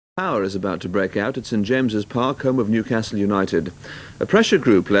Power is about to break out at St James's Park, home of Newcastle United. A pressure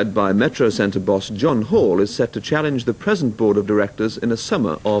group led by Metro Centre boss John Hall is set to challenge the present board of directors in a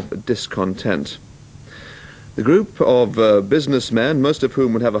summer of discontent. The group of businessmen, most of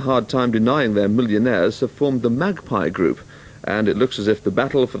whom would have a hard time denying they're millionaires, have formed the Magpie group, and it looks as if the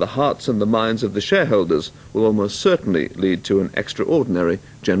battle for the hearts and the minds of the shareholders will almost certainly lead to an extraordinary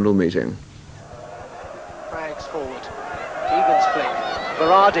general meeting. Frags forward. Keegan's flick.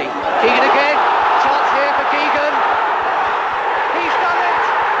 Berardi. Keegan again. Chance here for Keegan. He's done it.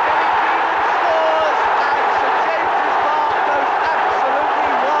 Kevin Keegan scores, and St James's Park goes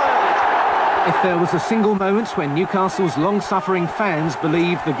absolutely wild. If there was a single moment when Newcastle's long-suffering fans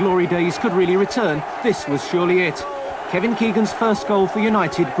believed the glory days could really return, this was surely it. Kevin Keegan's first goal for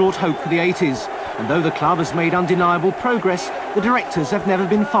United brought hope for the 80s, and though the club has made undeniable progress, the directors have never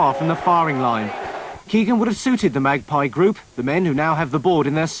been far from the firing line. Keegan would have suited the Magpie group, the men who now have the board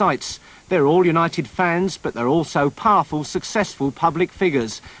in their sights. They're all United fans, but they're also powerful, successful public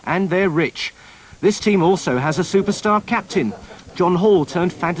figures, and they're rich. This team also has a superstar captain. John Hall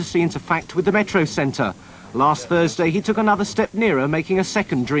turned fantasy into fact with the Metro Centre. Last Thursday, he took another step nearer making a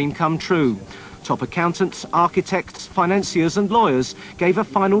second dream come true. Top accountants, architects, financiers and lawyers gave a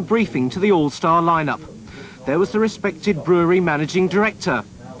final briefing to the all-star lineup. There was the respected brewery managing director,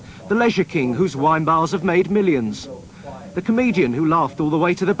 the leisure king whose wine bars have made millions, the comedian who laughed all the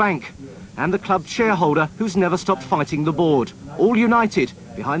way to the bank, and the club shareholder who's never stopped fighting the board, all united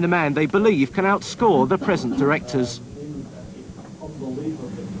behind the man they believe can outscore the present directors.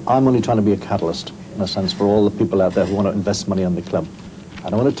 I'm only trying to be a catalyst, in a sense, for all the people out there who want to invest money on the club. I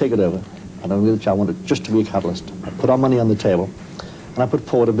don't want to take it over. I want it just to be a catalyst. I put our money on the table, and I put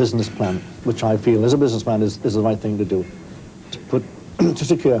forward a business plan, which I feel, as a businessman, is the right thing to do. To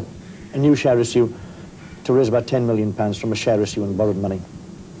secure a new share issue, to raise about £10 million from a share issue and borrowed money,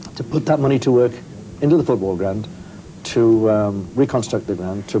 to put that money to work into the football ground, to reconstruct the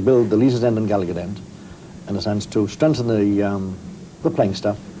ground, to build the Leazes End and Gallagher End, in a sense, to strengthen the playing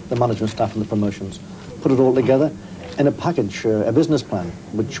staff, the management staff and the promotions, put it all together in a package, a business plan,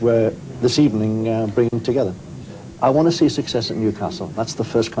 which we're this evening bringing together. I want to see success at Newcastle. That's the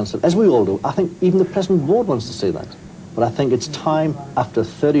first concept, as we all do. I think even the present board wants to see that. But I think it's time, after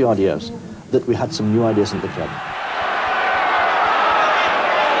 30-odd years, that we had some new ideas in the club.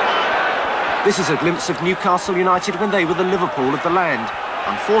 This is a glimpse of Newcastle United when they were the Liverpool of the land.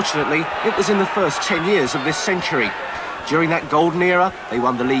 Unfortunately, it was in the first 10 years of this century. During that golden era, they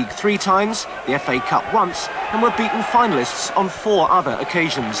won the league 3 times, the FA Cup once, and were beaten finalists on 4 other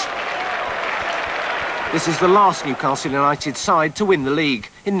occasions. This is the last Newcastle United side to win the league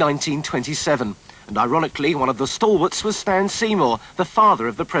in 1927. And ironically, one of the stalwarts was Stan Seymour, the father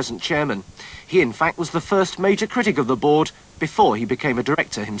of the present chairman. He, in fact, was the first major critic of the board before he became a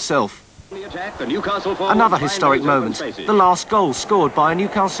director himself. Another historic moment, the last goal scored by a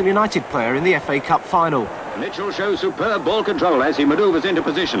Newcastle United player in the FA Cup final. Mitchell shows superb ball control as he manoeuvres into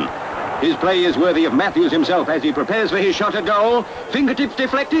position. His play is worthy of Matthews himself as he prepares for his shot at goal. Fingertips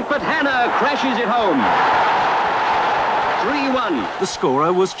deflected, but Hannah crashes it home. 3-1. The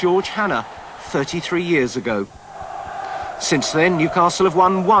scorer was George Hannah, 33 years ago. Since then, Newcastle have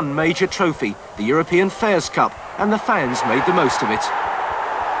won 1 major trophy, the European Fairs Cup, and the fans made the most of it.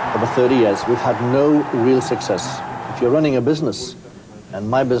 Over 30 years, we've had no real success. If you're running a business, and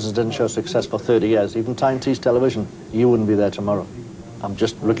my business didn't show success for 30 years, even Tyne-Tees Television, you wouldn't be there tomorrow. I'm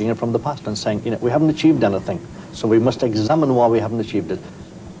just looking at it from the past and saying, we haven't achieved anything, so we must examine why we haven't achieved it.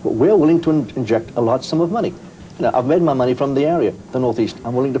 But we're willing to inject a large sum of money. I've made my money from the area, the northeast.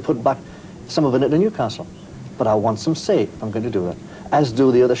 I'm willing to put back some of it into Newcastle. But I want some say if I'm going to do that, as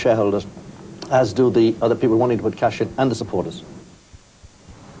do the other shareholders, as do the other people wanting to put cash in, and the supporters.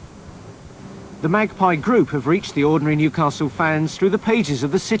 The Magpie Group have reached the ordinary Newcastle fans through the pages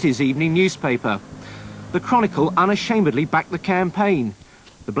of the city's evening newspaper. The Chronicle unashamedly backed the campaign.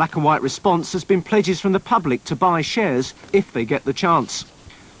 The black and white response has been pledges from the public to buy shares if they get the chance.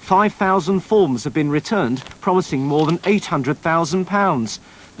 5,000 forms have been returned, promising more than £800,000.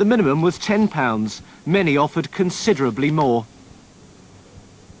 The minimum was £10. Many offered considerably more.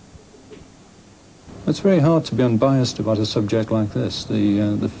 It's very hard to be unbiased about a subject like this.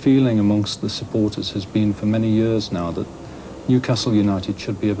 The feeling amongst the supporters has been for many years now that Newcastle United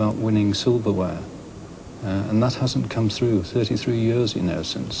should be about winning silverware. And that hasn't come through. 33 years,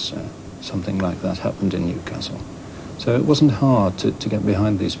 since something like that happened in Newcastle. So it wasn't hard to get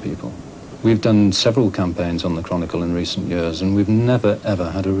behind these people. We've done several campaigns on the Chronicle in recent years, and we've never,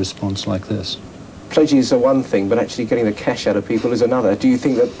 ever had a response like this. pledges are one thing, but actually getting the cash out of people is another. Do you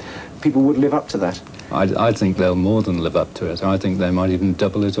think that people would live up to that? I think they'll more than live up to it. I think they might even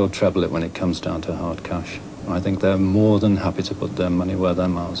double it or treble it when it comes down to hard cash. I think they're more than happy to put their money where their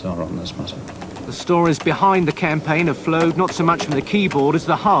mouths are on this matter. The stories behind the campaign have flowed not so much from the keyboard as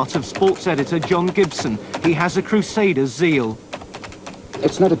the heart of sports editor John Gibson. He has a crusader's zeal.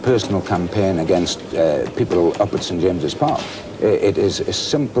 It's not a personal campaign against people up at St James's Park. It is a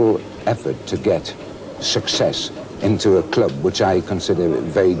simple effort to get success into a club which I consider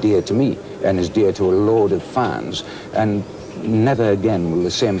very dear to me and is dear to a load of fans, and never again will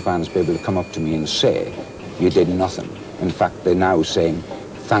the same fans be able to come up to me and say, you did nothing. In fact, they're now saying,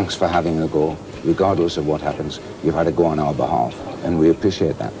 thanks for having a go. Regardless of what happens, you've had a go on our behalf, and we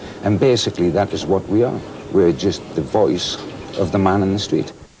appreciate that. And basically, that is what we are. We're just the voice of the man in the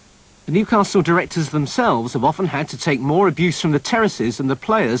street. The Newcastle directors themselves have often had to take more abuse from the terraces than the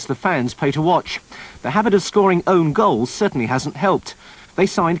players the fans pay to watch. The habit of scoring own goals certainly hasn't helped. They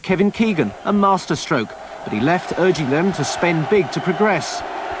signed Kevin Keegan, a masterstroke, but he left urging them to spend big to progress.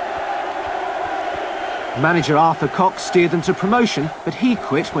 Manager Arthur Cox steered them to promotion, but he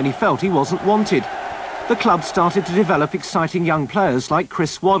quit when he felt he wasn't wanted. The club started to develop exciting young players like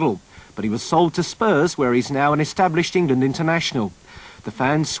Chris Waddle, but he was sold to Spurs, where he's now an established England international. The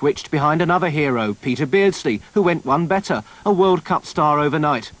fans switched behind another hero, Peter Beardsley, who went one better, a World Cup star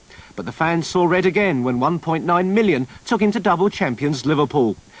overnight. But the fans saw red again when 1.9 million took him to double champions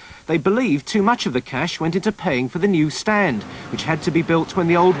Liverpool. They believed too much of the cash went into paying for the new stand, which had to be built when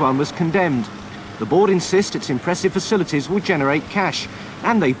the old one was condemned. The board insist its impressive facilities will generate cash,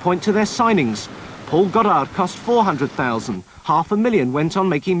 and they point to their signings. Paul Goddard cost $400,000. $500,000 went on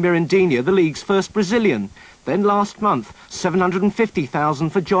making Mirandinha the league's first Brazilian. Then last month,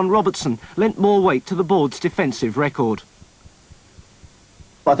 $750,000 for John Robertson lent more weight to the board's defensive record.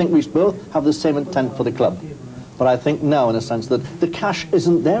 I think we both have the same intent for the club, but I think now, in a sense, that the cash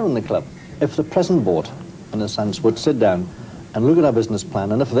isn't there in the club. If the present board, in a sense, would sit down and look at our business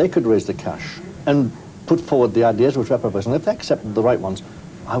plan, and if they could raise the cash and put forward the ideas which we're proposing, if they accepted the right ones,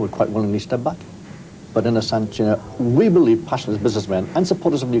 I would quite willingly step back. But in a sense, you know, we believe, passionate businessmen and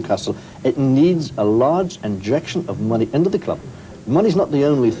supporters of Newcastle, it needs a large injection of money into the club. Money's not the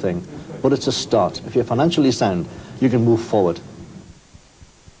only thing, but it's a start. If you're financially sound, you can move forward.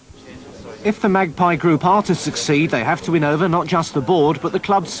 If the Magpie Group are to succeed, they have to win over not just the board, but the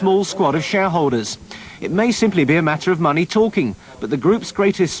club's small squad of shareholders. It may simply be a matter of money talking, but the group's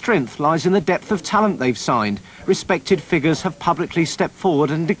greatest strength lies in the depth of talent they've signed. Respected figures have publicly stepped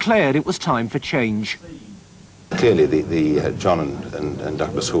forward and declared it was time for change. Clearly, the John and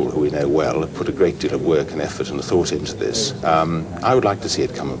Douglas Hall, who we know well, have put a great deal of work and effort and thought into this. I would like to see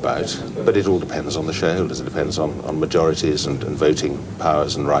it come about, but it all depends on the shareholders. It depends on majorities and voting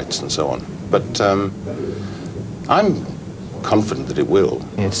powers and rights and so on. But I'm confident that it will.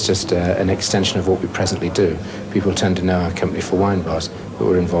 It's just an extension of what we presently do. People tend to know our company for wine bars, but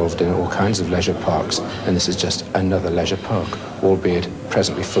we're involved in all kinds of leisure parks, and this is just another leisure park, albeit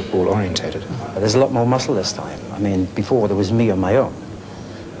presently football orientated. There's a lot more muscle this time. I mean, before there was me on my own.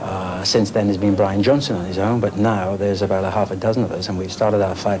 Since then there's been Brian Johnson on his own, but now there's about a half a dozen of us, and we've started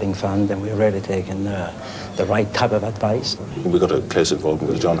our fighting fund, and we're really taking the right type of advice. We've got a close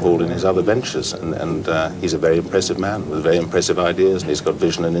involvement with John Hall in his other ventures, and he's a very impressive man with very impressive ideas, and he's got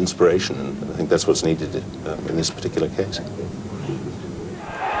vision and inspiration, and I think that's what's needed in this particular case.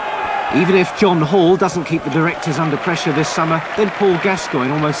 Even if John Hall doesn't keep the directors under pressure this summer, then Paul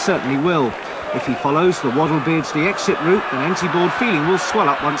Gascoigne almost certainly will. If he follows the Waddle-Beardsley exit route, then anti-board feeling will swell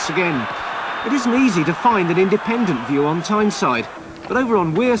up once again. It isn't easy to find an independent view on Tyneside, but over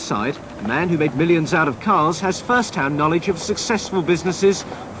on Wearside, a man who made millions out of cars has first-hand knowledge of successful businesses,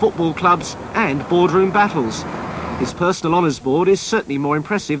 football clubs and boardroom battles. His personal honours board is certainly more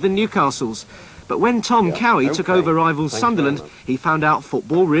impressive than Newcastle's. But when Tom Cowie took over rivals Sunderland, he found out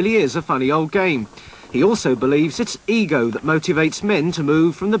football really is a funny old game. He also believes it's ego that motivates men to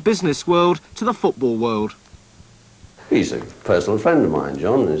move from the business world to the football world. He's a personal friend of mine,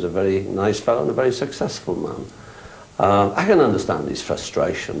 John. He's a very nice fellow and a very successful man. I can understand his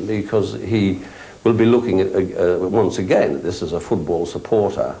frustration because he will be looking at, once again at this as a football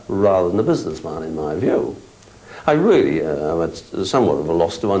supporter rather than a businessman, in my view. I really am at somewhat of a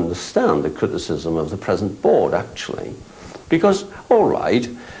loss to understand the criticism of the present board, actually. Because, all right,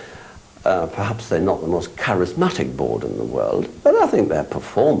 perhaps they're not the most charismatic board in the world, but I think their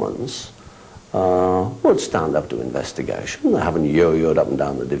performance would stand up to investigation. They haven't yo-yoed up and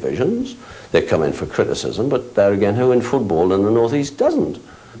down the divisions. They come in for criticism, but there again, who in football in the North East doesn't?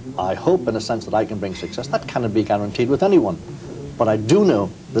 I hope, in a sense, that I can bring success. That cannot be guaranteed with anyone. But I do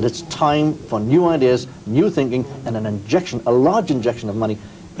know that it's time for new ideas, new thinking, and an injection, a large injection of money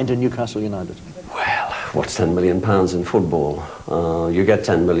into Newcastle United. Well, what's £10 million in football? You get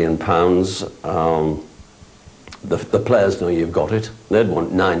 £10 million, the players know you've got it. They'd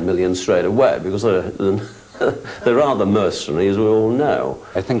want 9 million straight away because they're rather mercenary, as we all know.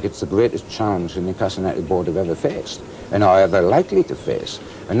 I think it's the greatest challenge the Newcastle United board have ever faced, and are ever likely to face.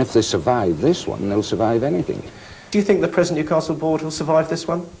 And if they survive this one, they'll survive anything. Do you think the present Newcastle board will survive this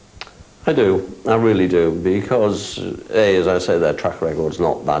one? I do, I really do, because A, as I say, their track record's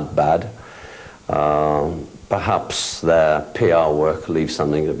not that bad. Perhaps their PR work leaves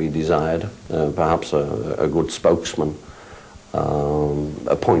something to be desired. Perhaps a good spokesman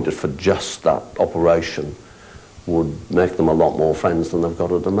appointed for just that operation would make them a lot more friends than they've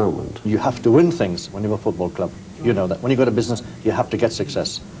got at the moment. You have to win things when you're a football club. You know that. When you go to business, you have to get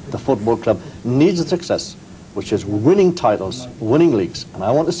success. The football club needs the success, which is winning titles, winning leagues. And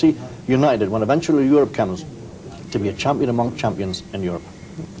I want to see United, when eventually Europe comes, to be a champion among champions in Europe.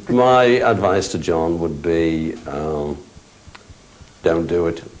 My advice to John would be, don't do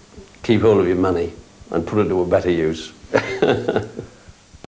it. Keep hold of your money and put it to a better use.